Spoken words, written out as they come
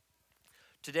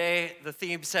Today, the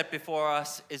theme set before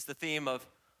us is the theme of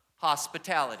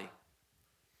hospitality.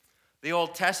 The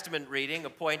Old Testament reading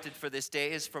appointed for this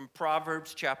day is from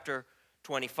Proverbs chapter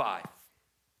 25.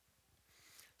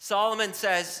 Solomon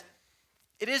says,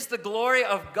 "It is the glory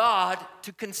of God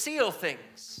to conceal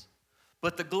things,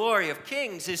 but the glory of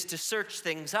kings is to search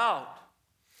things out.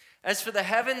 As for the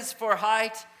heavens for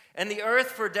height and the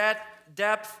earth for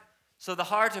depth, so the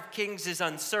heart of kings is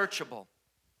unsearchable.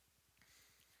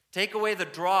 Take away the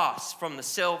dross from the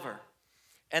silver,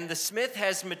 and the smith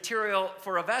has material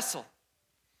for a vessel.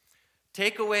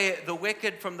 Take away the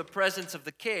wicked from the presence of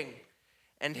the king,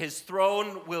 and his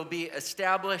throne will be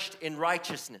established in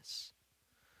righteousness.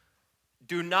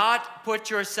 Do not put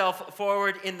yourself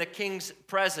forward in the king's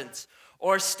presence,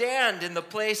 or stand in the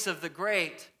place of the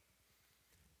great.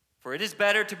 For it is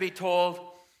better to be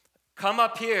told, 'Come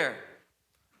up here,'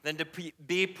 than to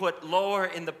be put lower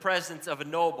in the presence of a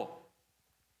noble.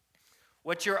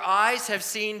 What your eyes have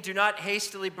seen, do not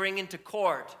hastily bring into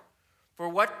court. For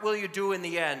what will you do in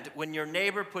the end when your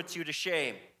neighbor puts you to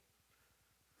shame?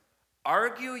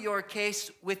 Argue your case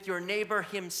with your neighbor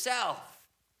himself,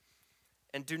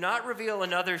 and do not reveal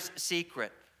another's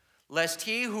secret, lest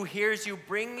he who hears you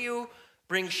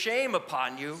bring shame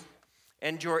upon you,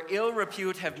 and your ill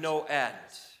repute have no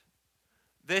end."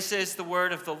 This is the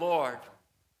word of the Lord.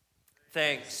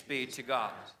 Thanks be to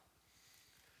God.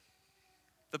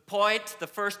 The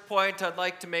first point I'd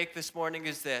like to make this morning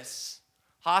is this: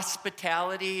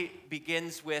 hospitality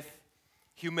begins with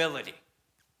humility.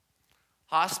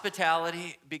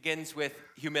 Hospitality begins with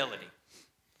humility.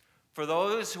 For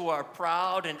those who are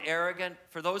proud and arrogant,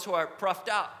 for those who are puffed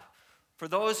up, for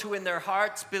those who in their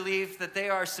hearts believe that they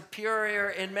are superior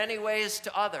in many ways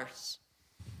to others,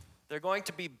 they're going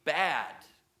to be bad.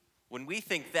 When we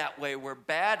think that way, we're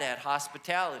bad at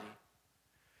hospitality.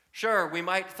 Sure, we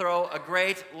might throw a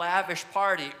great, lavish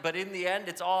party, but in the end,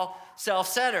 it's all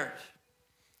self-centered.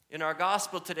 In our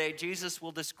gospel today, Jesus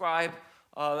will describe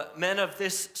men of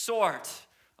this sort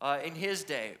in his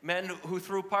day, men who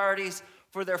threw parties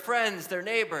for their friends, their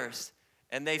neighbors,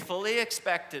 and they fully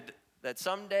expected that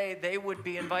someday they would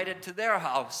be invited to their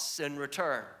house in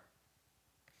return.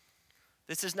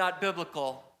 This is not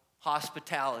biblical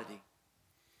hospitality.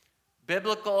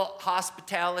 Biblical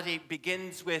hospitality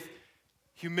begins with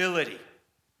humility.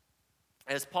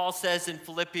 As Paul says in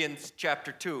Philippians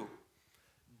chapter 2,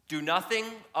 "Do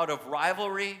nothing out of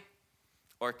rivalry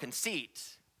or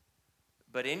conceit,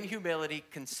 but in humility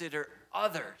consider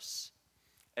others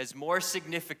as more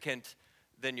significant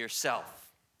than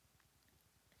yourself."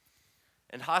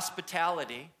 And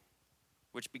hospitality,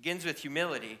 which begins with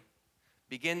humility,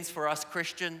 begins for us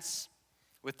Christians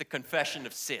with the confession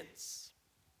of sins.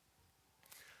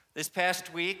 This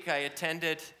past week,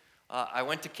 I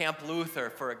went to Camp Luther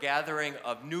for a gathering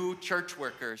of new church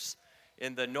workers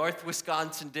in the North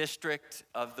Wisconsin district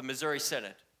of the Missouri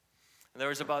Synod. And there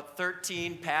was about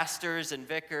 13 pastors and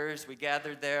vicars. We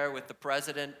gathered there with the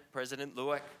president, President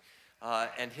Lueck,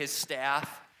 and his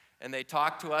staff, and they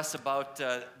talked to us about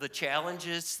the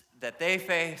challenges that they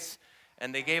face,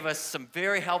 and they gave us some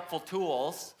very helpful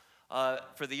tools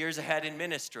for the years ahead in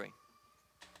ministry.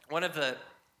 One of the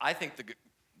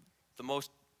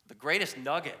greatest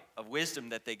nugget of wisdom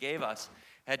that they gave us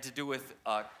had to do with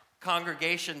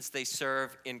congregations they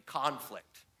serve in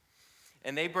conflict.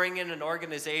 And they bring in an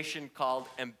organization called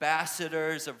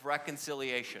Ambassadors of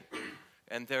Reconciliation.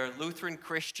 And they're Lutheran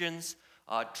Christians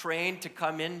trained to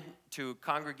come into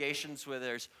congregations where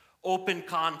there's open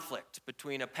conflict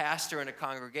between a pastor and a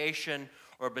congregation,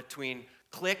 or between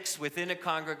cliques within a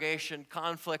congregation,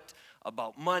 conflict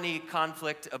about money,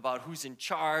 conflict about who's in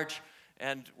charge,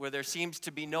 and where there seems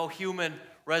to be no human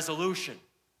resolution.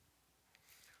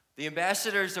 The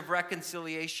Ambassadors of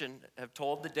Reconciliation have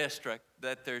told the district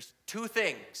that there's two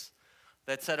things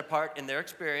that set apart, in their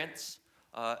experience,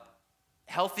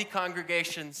 healthy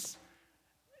congregations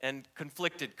and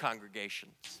conflicted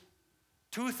congregations.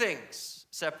 Two things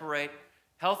separate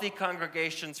healthy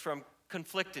congregations from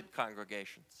conflicted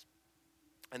congregations.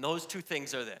 And those two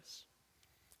things are this.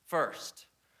 First,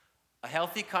 a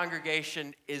healthy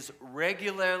congregation is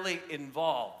regularly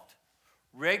involved,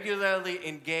 regularly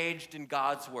engaged in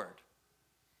God's word.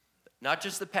 Not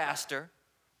just the pastor,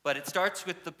 but it starts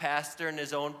with the pastor and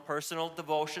his own personal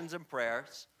devotions and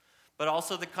prayers, but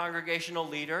also the congregational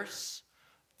leaders,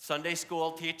 Sunday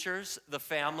school teachers, the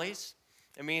families.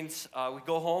 It means we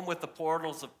go home with the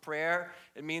portals of prayer.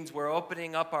 It means we're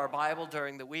opening up our Bible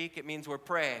during the week. It means we're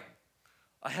praying.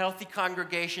 A healthy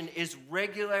congregation is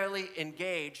regularly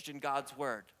engaged in God's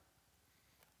word.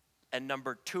 And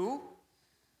number two,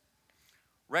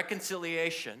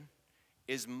 reconciliation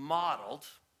is modeled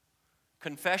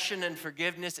confession and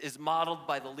forgiveness is modeled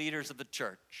by the leaders of the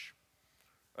church.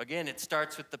 Again, it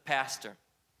starts with the pastor.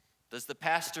 Does the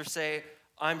pastor say,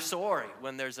 I'm sorry,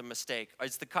 when there's a mistake?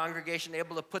 Is the congregation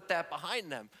able to put that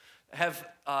behind them? Have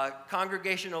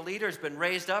congregational leaders been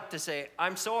raised up to say,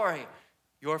 I'm sorry,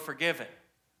 you're forgiven,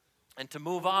 and to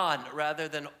move on rather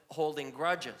than holding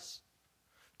grudges?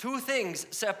 Two things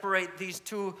separate these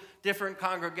two different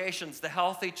congregations, the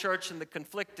healthy church and the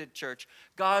conflicted church: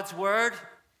 God's word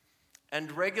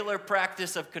and regular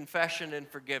practice of confession and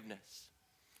forgiveness.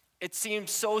 It seems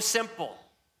so simple,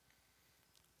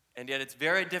 and yet it's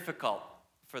very difficult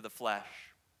for the flesh.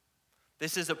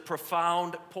 This is a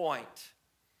profound point,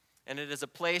 and it is a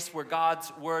place where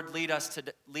God's word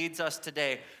leads us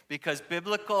today, because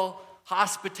biblical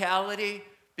hospitality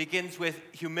begins with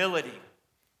humility.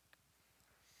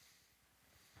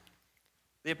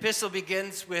 The epistle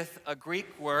begins with a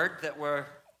Greek word that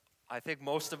I think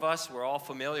most of us we're all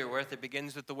familiar with. It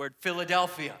begins with the word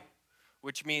Philadelphia,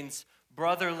 which means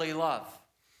brotherly love.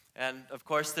 And of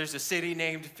course, there's a city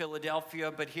named Philadelphia,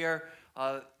 but here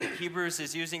Hebrews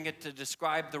is using it to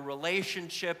describe the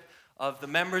relationship of the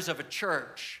members of a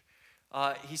church.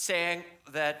 He's saying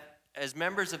that as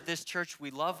members of this church, we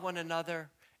love one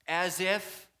another as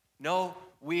if, no,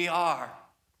 we are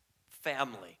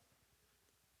family.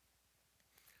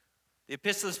 The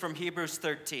epistle is from Hebrews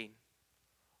 13.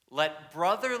 Let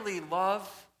brotherly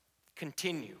love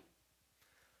continue.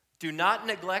 Do not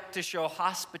neglect to show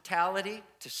hospitality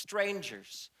to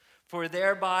strangers, for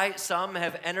thereby some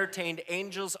have entertained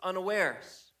angels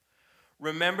unawares.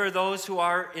 Remember those who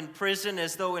are in prison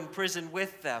as though in prison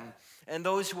with them, and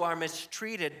those who are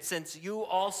mistreated, since you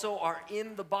also are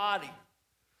in the body.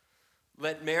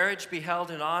 Let marriage be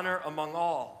held in honor among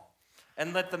all,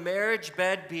 and let the marriage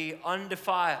bed be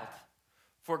undefiled.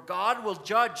 For God will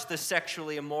judge the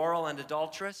sexually immoral and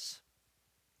adulterous.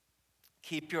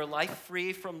 Keep your life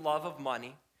free from love of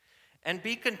money, and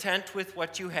be content with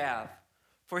what you have.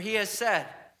 For he has said,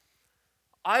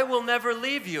 I will never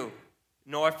leave you,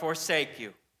 nor forsake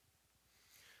you.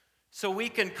 So we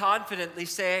can confidently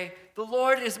say, the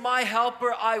Lord is my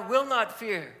helper, I will not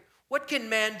fear. What can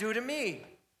man do to me?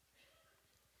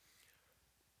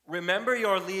 Remember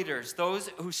your leaders, those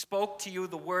who spoke to you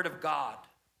the word of God.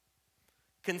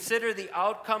 Consider the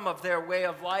outcome of their way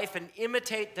of life and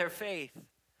imitate their faith.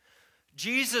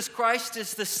 Jesus Christ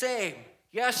is the same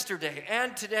yesterday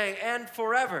and today and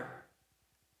forever.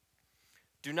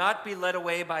 Do not be led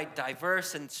away by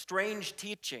diverse and strange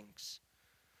teachings,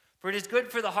 for it is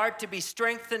good for the heart to be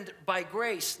strengthened by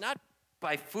grace, not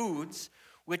by foods,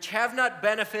 which have not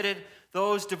benefited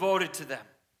those devoted to them.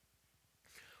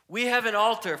 We have an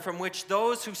altar from which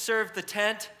those who serve the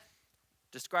tent,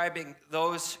 describing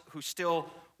those who still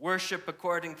worship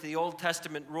according to the Old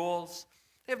Testament rules,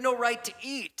 they have no right to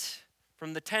eat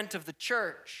from the tent of the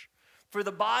church. For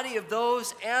the body of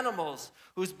those animals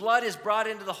whose blood is brought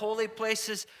into the holy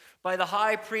places by the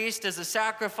high priest as a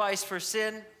sacrifice for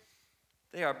sin,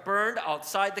 they are burned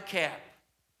outside the camp.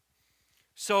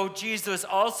 So Jesus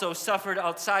also suffered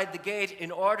outside the gate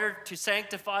in order to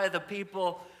sanctify the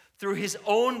people through his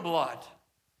own blood.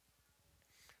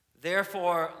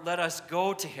 Therefore, let us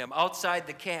go to him outside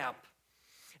the camp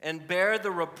and bear the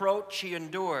reproach he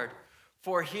endured.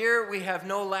 For here we have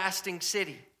no lasting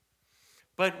city,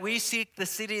 but we seek the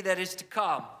city that is to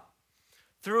come.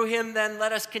 Through him, then,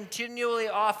 let us continually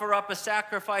offer up a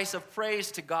sacrifice of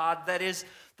praise to God, that is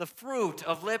the fruit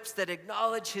of lips that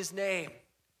acknowledge his name.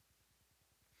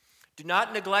 Do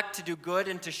not neglect to do good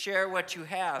and to share what you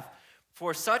have,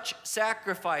 for such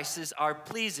sacrifices are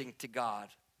pleasing to God.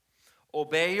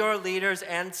 Obey your leaders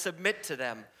and submit to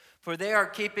them, for they are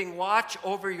keeping watch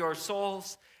over your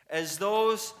souls as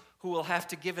those who will have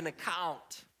to give an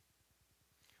account.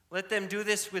 Let them do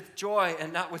this with joy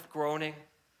and not with groaning,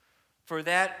 for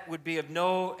that would be of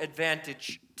no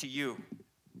advantage to you.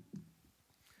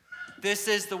 This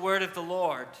is the word of the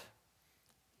Lord.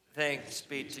 Thanks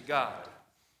be to God.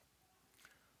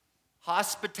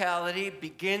 Hospitality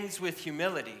begins with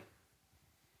humility,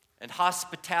 and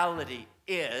hospitality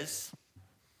is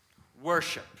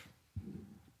worship.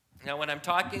 Now, when I'm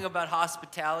talking about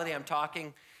hospitality, I'm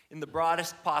talking in the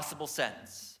broadest possible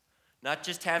sense. Not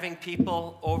just having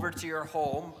people over to your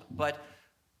home, but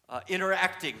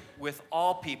interacting with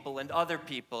all people and other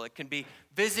people. It can be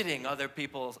visiting other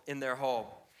people in their home.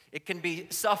 It can be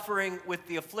suffering with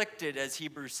the afflicted, as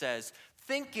Hebrews says,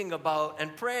 thinking about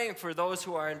and praying for those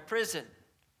who are in prison.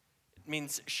 It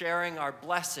means sharing our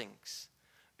blessings,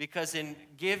 because in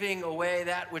giving away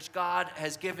that which God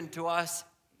has given to us,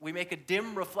 we make a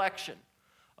dim reflection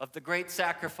of the great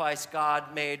sacrifice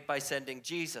God made by sending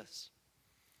Jesus.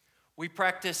 We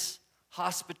practice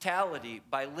hospitality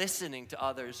by listening to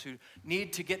others who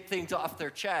need to get things off their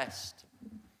chest.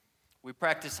 We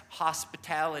practice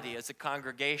hospitality as a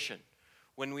congregation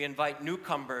when we invite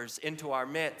newcomers into our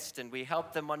midst and we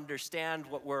help them understand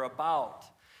what we're about,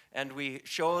 and we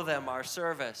show them our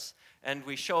service, and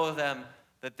we show them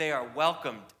that they are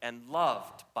welcomed and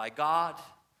loved by God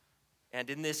and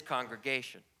in this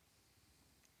congregation.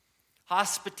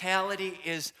 Hospitality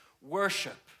is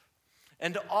worship,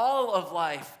 and all of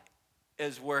life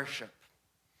is worship.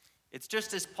 It's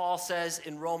just as Paul says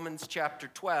in Romans chapter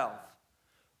 12,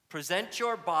 present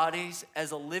your bodies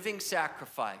as a living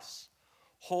sacrifice,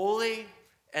 holy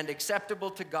and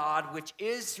acceptable to God, which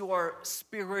is your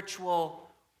spiritual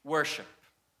worship.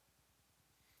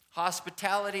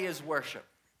 Hospitality is worship.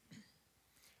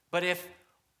 But if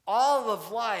all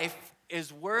of life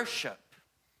is worship,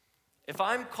 if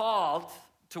I'm called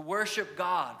to worship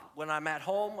God when I'm at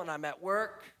home, when I'm at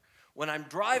work, when I'm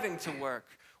driving to work,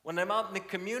 when I'm out in the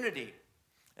community,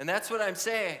 and that's what I'm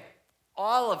saying,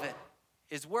 all of it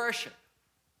is worship,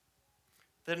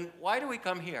 then why do we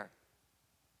come here?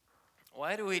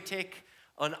 Why do we take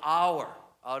an hour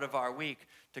out of our week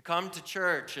to come to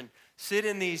church and sit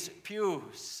in these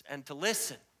pews and to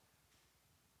listen?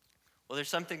 Well, there's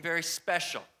something very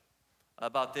special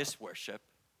about this worship.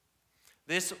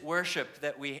 This worship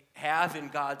that we have in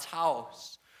God's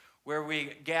house, where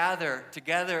we gather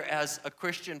together as a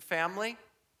Christian family,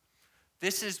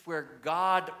 this is where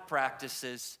God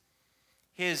practices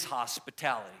his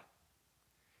hospitality.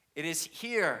 It is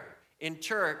here in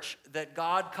church that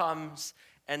God comes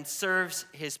and serves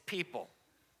his people.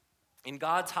 In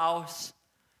God's house,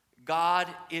 God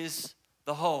is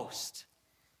the host,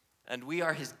 and we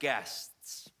are his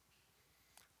guests.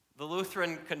 The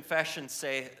Lutheran confessions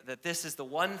say that this is the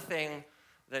one thing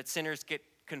that sinners get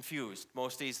confused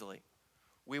most easily.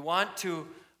 We want to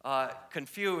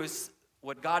confuse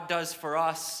what God does for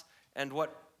us and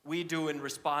what we do in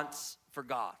response for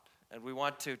God, and we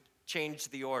want to change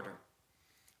the order.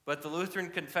 But the Lutheran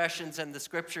confessions and the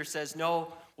scripture says,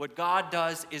 no, what God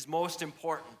does is most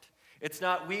important. It's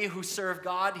not we who serve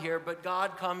God here, but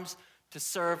God comes to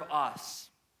serve us.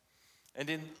 And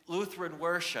in Lutheran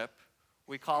worship,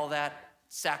 we call that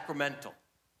sacramental.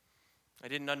 I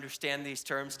didn't understand these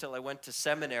terms till I went to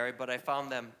seminary, but I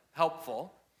found them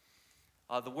helpful.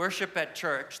 The worship at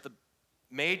church, the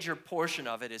major portion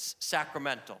of it is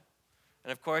sacramental.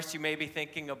 And of course, you may be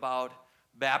thinking about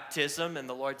baptism and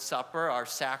the Lord's Supper are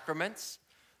sacraments,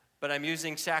 but I'm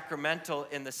using sacramental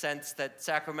in the sense that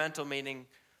sacramental meaning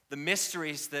the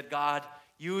mysteries that God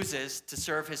uses to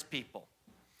serve his people.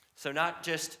 So not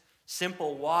just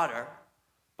simple water,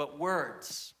 but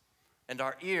words and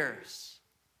our ears.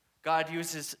 God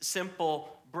uses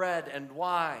simple bread and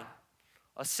wine,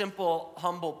 a simple,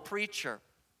 humble preacher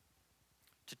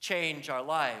to change our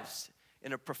lives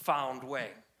in a profound way.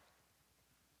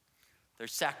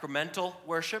 There's sacramental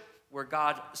worship, where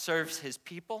God serves his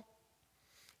people,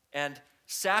 and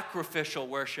sacrificial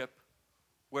worship,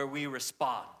 where we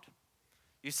respond.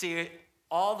 You see,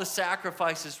 all the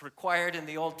sacrifices required in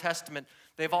the Old Testament,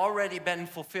 they've already been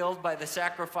fulfilled by the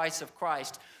sacrifice of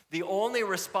Christ. The only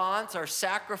response, our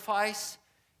sacrifice,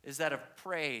 is that of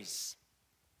praise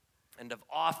and of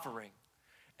offering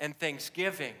and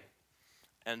thanksgiving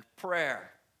and prayer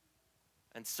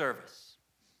and service.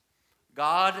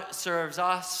 God serves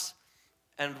us,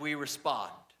 and we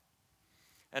respond.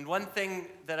 And one thing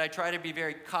that I try to be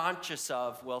very conscious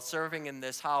of while serving in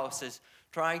this house is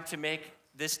trying to make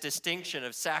this distinction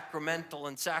of sacramental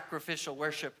and sacrificial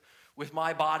worship with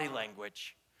my body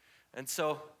language. And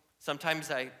so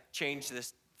sometimes I change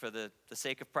this for the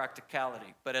sake of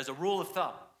practicality. But as a rule of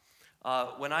thumb,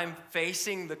 when I'm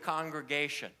facing the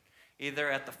congregation,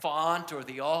 either at the font or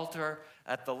the altar,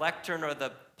 at the lectern or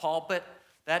the pulpit,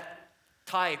 that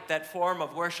form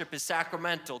of worship is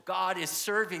sacramental. God is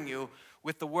serving you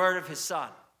with the word of his Son.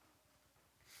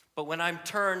 But when I'm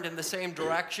turned in the same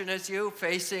direction as you,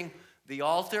 facing the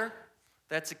altar,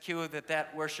 that's a cue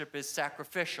that worship is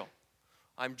sacrificial.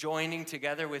 I'm joining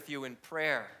together with you in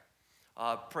prayer,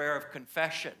 prayer of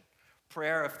confession,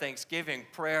 prayer of thanksgiving,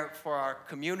 prayer for our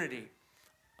community.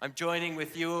 I'm joining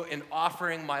with you in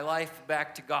offering my life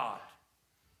back to God.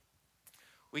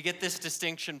 We get this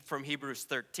distinction from Hebrews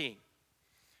 13.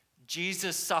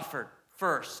 Jesus suffered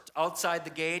first outside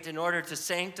the gate in order to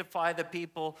sanctify the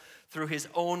people through his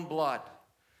own blood.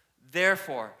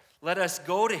 Therefore, let us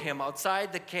go to him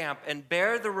outside the camp and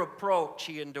bear the reproach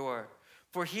he endured.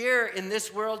 For here in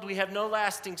this world we have no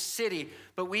lasting city,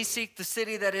 but we seek the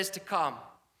city that is to come.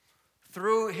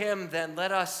 Through him, then,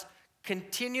 let us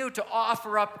continue to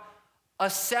offer up a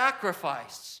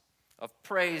sacrifice of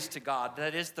praise to God.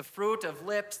 That is the fruit of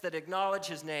lips that acknowledge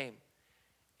his name.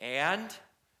 And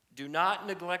do not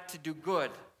neglect to do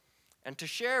good and to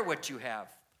share what you have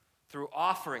through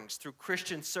offerings, through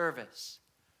Christian service.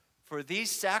 For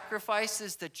these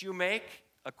sacrifices that you make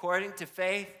according to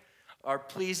faith are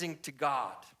pleasing to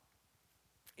God.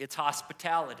 It's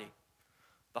hospitality.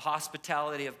 The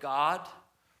hospitality of God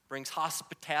brings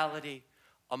hospitality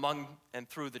among and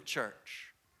through the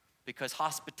church, because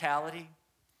hospitality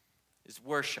is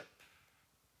worship.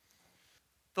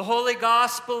 The Holy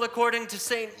Gospel according to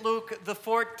St. Luke, the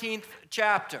 14th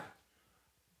chapter.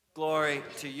 Glory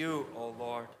to you, O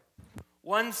Lord.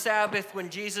 One Sabbath, when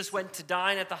Jesus went to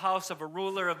dine at the house of a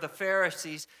ruler of the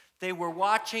Pharisees, they were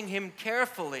watching him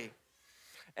carefully.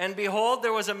 And behold,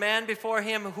 there was a man before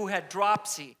him who had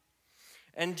dropsy.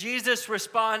 And Jesus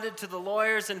responded to the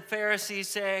lawyers and Pharisees,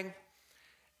 saying,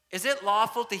 "Is it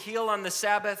lawful to heal on the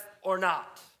Sabbath or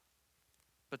not?"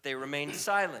 But they remained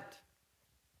silent.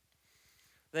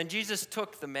 Then Jesus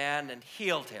took the man and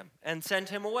healed him and sent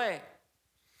him away.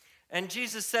 And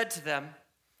Jesus said to them,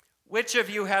 "Which of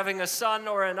you, having a son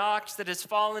or an ox that has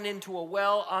fallen into a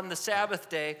well on the Sabbath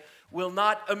day, will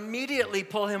not immediately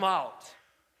pull him out?"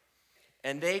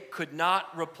 And they could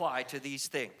not reply to these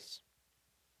things.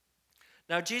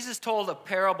 Now Jesus told a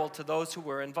parable to those who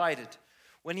were invited,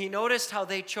 when he noticed how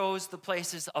they chose the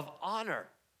places of honor,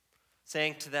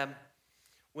 saying to them,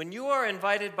 "When you are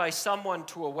invited by someone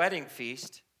to a wedding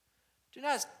feast, do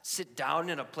not sit down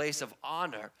in a place of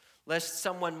honor, lest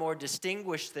someone more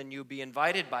distinguished than you be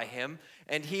invited by him,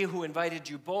 and he who invited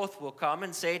you both will come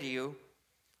and say to you,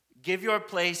 'Give your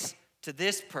place to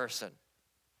this person.'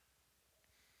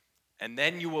 And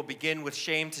then you will begin with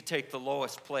shame to take the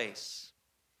lowest place.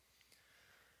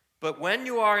 But when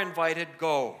you are invited,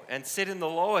 go and sit in the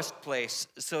lowest place,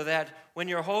 so that when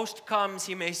your host comes,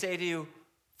 he may say to you,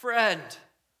 'Friend,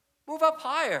 move up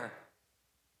higher.'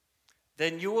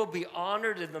 Then you will be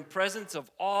honored in the presence of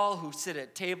all who sit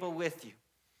at table with you.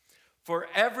 For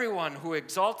everyone who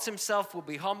exalts himself will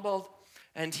be humbled,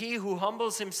 and he who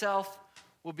humbles himself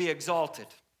will be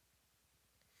exalted."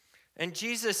 And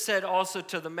Jesus said also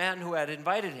to the man who had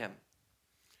invited him,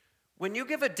 "When you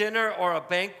give a dinner or a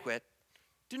banquet,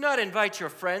 do not invite your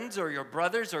friends or your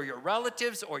brothers or your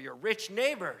relatives or your rich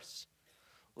neighbors,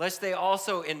 lest they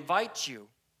also invite you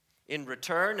in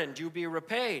return and you be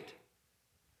repaid.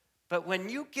 But when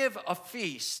you give a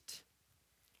feast,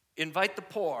 invite the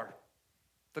poor,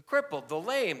 the crippled, the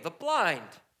lame, the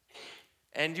blind,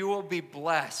 and you will be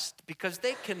blessed, because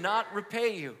they cannot repay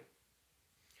you.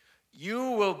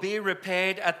 You will be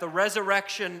repaid at the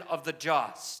resurrection of the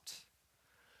just."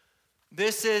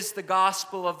 This is the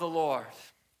gospel of the Lord.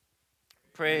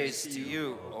 Praise to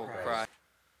you, O Christ.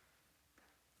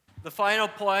 The final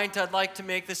point I'd like to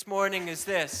make this morning is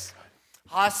this: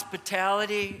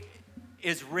 hospitality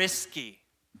is risky.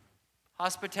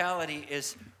 Hospitality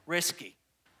is risky.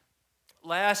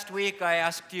 Last week I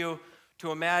asked you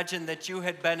to imagine that you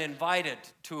had been invited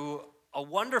to a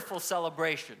wonderful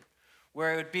celebration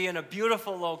where it would be in a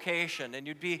beautiful location, and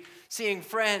you'd be seeing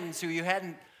friends who you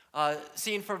hadn't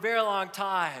seen for a very long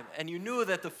time, and you knew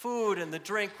that the food and the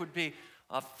drink would be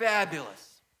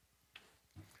fabulous.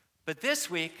 But this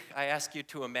week, I ask you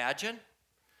to imagine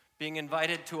being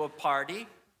invited to a party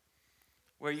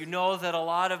where you know that a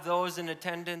lot of those in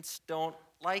attendance don't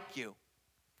like you.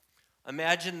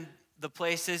 Imagine the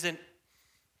place isn't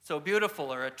so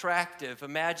beautiful or attractive.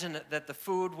 Imagine that the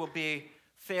food will be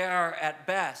fair at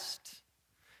best.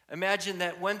 Imagine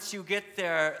that once you get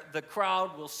there, the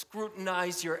crowd will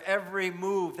scrutinize your every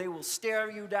move. They will stare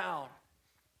you down.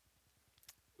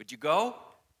 Would you go?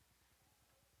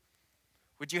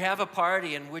 Would you have a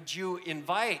party, and would you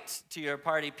invite to your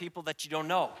party people that you don't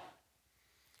know?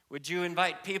 Would you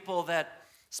invite people that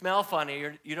smell funny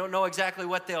or you don't know exactly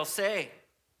what they'll say?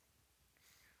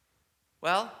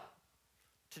 Well,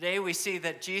 today we see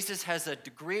that Jesus has a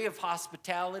degree of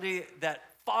hospitality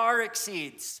that far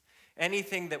exceeds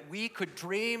anything that we could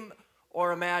dream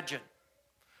or imagine.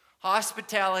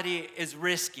 Hospitality is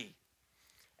risky.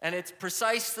 And it's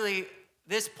precisely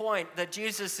this point that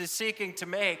Jesus is seeking to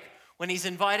make when he's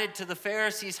invited to the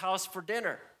Pharisees' house for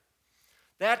dinner.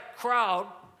 That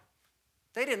crowd,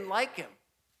 they didn't like him.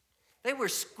 They were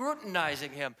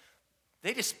scrutinizing him.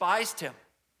 They despised him.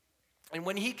 And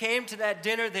when he came to that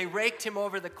dinner, they raked him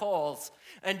over the coals.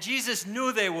 And Jesus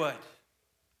knew they would.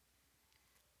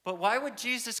 But why would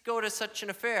Jesus go to such an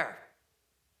affair?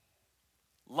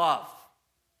 Love.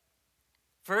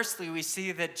 Firstly, we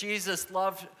see that Jesus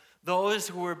loved those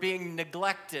who were being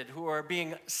neglected, who are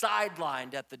being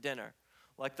sidelined at the dinner,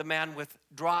 like the man with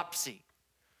dropsy.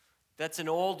 That's an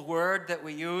old word that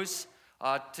we use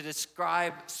to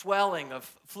describe swelling of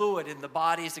fluid in the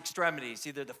body's extremities,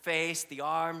 either the face, the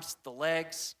arms, the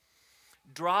legs.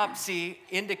 Dropsy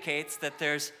indicates that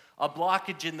there's a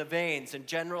blockage in the veins and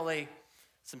generally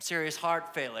some serious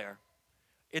heart failure.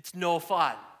 It's no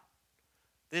fun.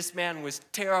 This man was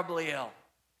terribly ill.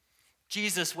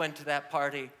 Jesus went to that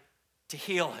party to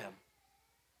heal him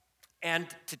and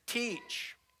to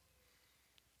teach.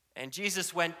 And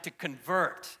Jesus went to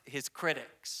convert his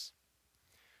critics.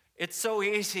 It's so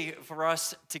easy for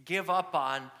us to give up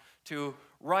on, to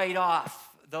write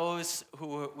off those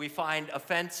who we find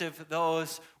offensive,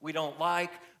 those we don't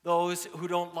like, those who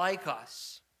don't like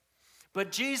us.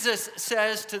 But Jesus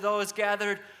says to those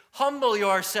gathered, humble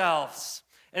yourselves.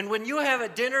 And when you have a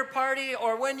dinner party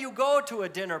or when you go to a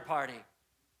dinner party,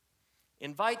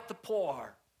 invite the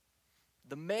poor,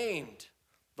 the maimed,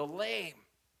 the lame,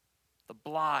 the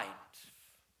blind.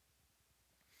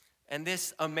 And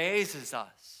this amazes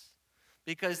us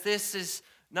because this is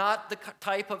not the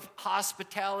type of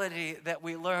hospitality that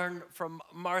we learn from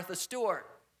Martha Stewart.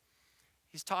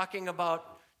 He's talking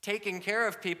about taking care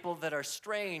of people that are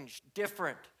strange,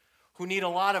 different, who need a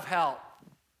lot of help.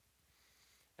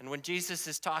 And when Jesus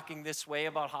is talking this way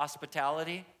about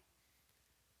hospitality,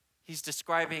 he's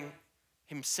describing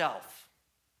himself.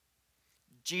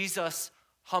 Jesus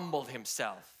humbled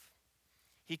himself.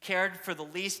 He cared for the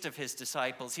least of his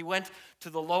disciples. He went to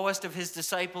the lowest of his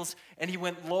disciples and he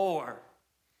went lower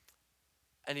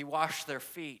and he washed their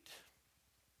feet.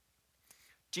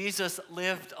 Jesus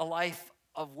lived a life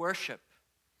of worship.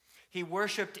 He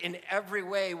worshiped in every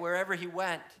way wherever he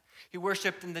went. He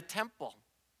worshiped in the temple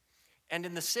and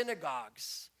in the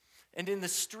synagogues and in the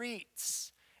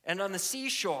streets and on the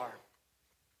seashore.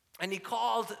 And he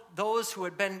called those who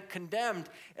had been condemned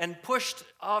and pushed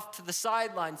off to the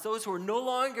sidelines, those who were no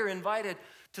longer invited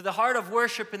to the heart of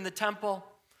worship in the temple,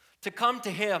 to come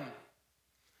to him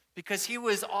because he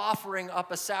was offering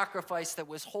up a sacrifice that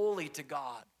was holy to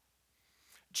God.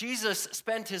 Jesus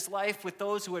spent his life with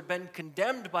those who had been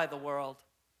condemned by the world,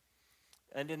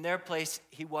 and in their place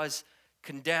he was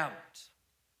condemned.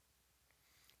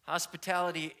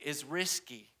 Hospitality is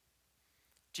risky.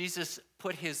 Jesus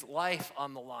put his life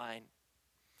on the line.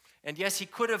 And yes, he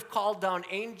could have called down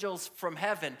angels from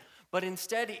heaven, but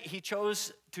instead he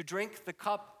chose to drink the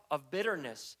cup of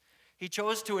bitterness. He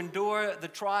chose to endure the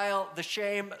trial, the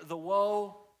shame, the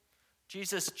woe.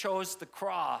 Jesus chose the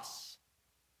cross.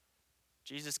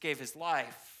 Jesus gave his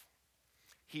life.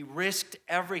 He risked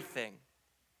everything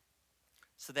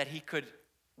so that he could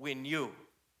win you.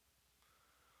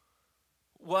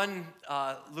 One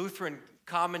Lutheran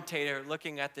commentator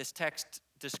looking at this text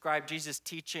described Jesus'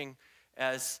 teaching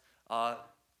as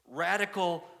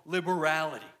radical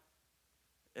liberality.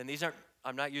 And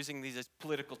I'm not using these as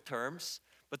political terms,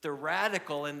 but they're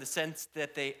radical in the sense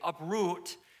that they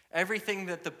uproot everything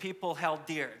that the people held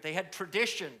dear. They had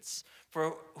traditions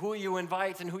for who you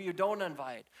invite and who you don't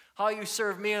invite, how you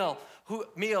serve meals,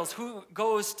 who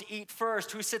goes to eat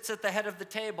first, who sits at the head of the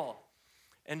table.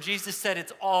 And Jesus said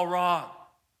it's all wrong.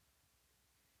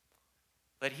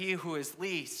 Let he who is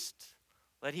least,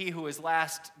 let he who is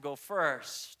last go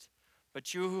first.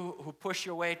 But you who push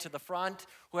your way to the front,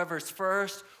 whoever's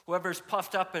first, whoever's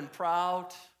puffed up and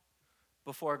proud,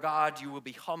 before God you will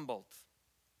be humbled.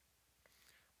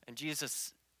 And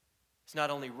Jesus is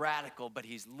not only radical, but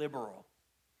he's liberal.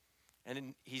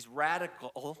 And he's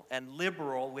radical and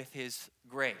liberal with his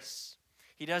grace.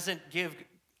 He doesn't give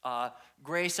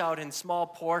grace out in small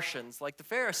portions like the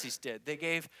Pharisees did. They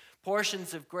gave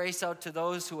portions of grace out to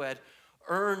those who had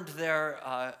earned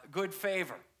their good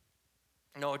favor.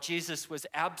 No, Jesus was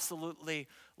absolutely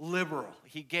liberal.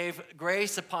 He gave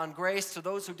grace upon grace to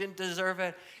those who didn't deserve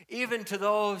it, even to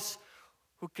those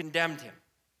who condemned him.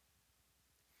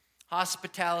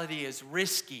 Hospitality is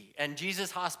risky, and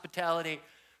Jesus' hospitality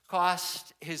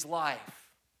cost his life.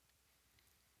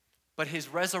 But his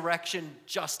resurrection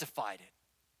justified it.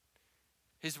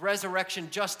 His resurrection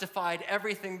justified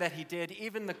everything that he did,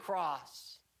 even the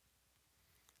cross.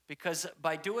 Because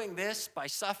by doing this, by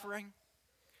suffering,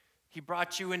 he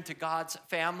brought you into God's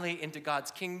family, into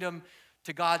God's kingdom,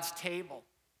 to God's table.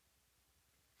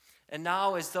 And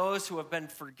now, as those who have been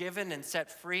forgiven and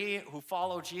set free, who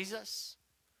follow Jesus,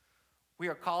 we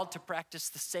are called to practice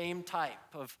the same type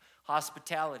of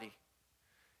hospitality.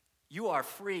 You are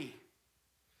free.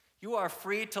 You are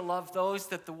free to love those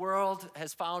that the world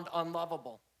has found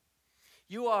unlovable.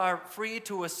 You are free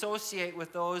to associate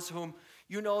with those whom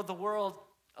you know the world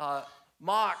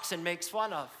mocks and makes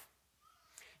fun of.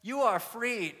 You are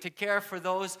free to care for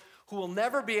those who will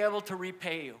never be able to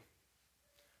repay you,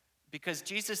 because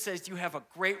Jesus says you have a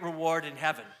great reward in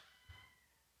heaven.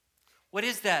 What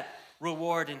is that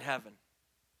reward in heaven?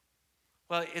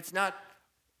 Well, it's not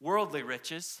worldly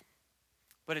riches,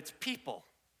 but it's people.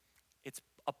 It's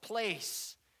a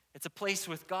place. It's a place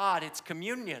with God. It's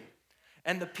communion.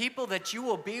 And the people that you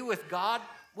will be with God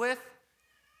with,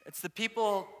 it's the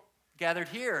people gathered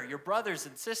here, your brothers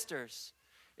and sisters.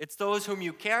 It's those whom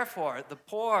you care for, the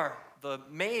poor, the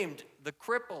maimed, the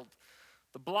crippled,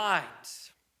 the blind.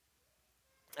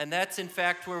 And that's, in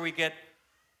fact, where we get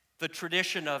the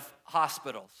tradition of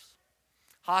hospitals.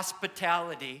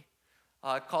 Hospitality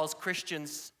calls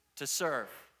Christians to serve.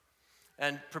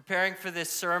 And preparing for this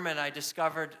sermon, I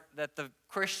discovered that the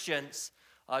Christians,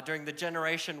 during the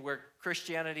generation where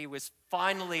Christianity was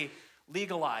finally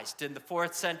legalized in the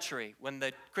 4th century, when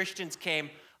the Christians came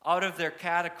out of their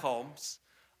catacombs,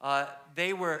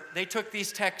 they took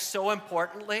these texts so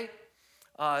importantly,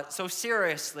 so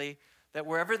seriously, that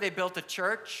wherever they built a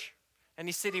church,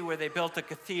 any city where they built a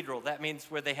cathedral, that means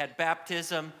where they had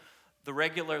baptism, the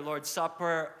regular Lord's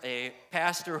Supper, a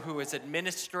pastor who was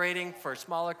administrating for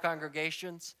smaller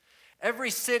congregations.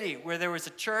 Every city where there was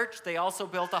a church, they also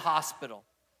built a hospital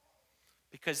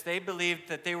because they believed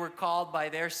that they were called by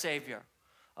their Savior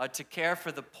to care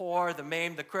for the poor, the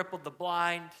maimed, the crippled, the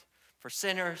blind, for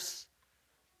sinners,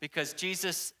 because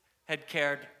Jesus had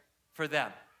cared for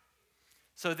them.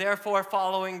 So therefore,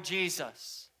 following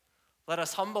Jesus, let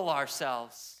us humble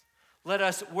ourselves. Let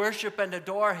us worship and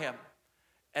adore him.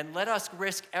 And let us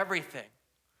risk everything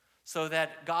so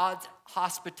that God's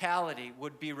hospitality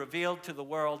would be revealed to the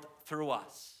world through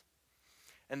us.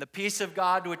 And the peace of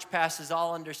God, which passes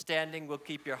all understanding, will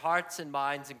keep your hearts and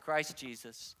minds in Christ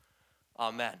Jesus.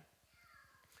 Amen.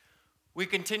 We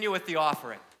continue with the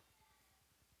offering.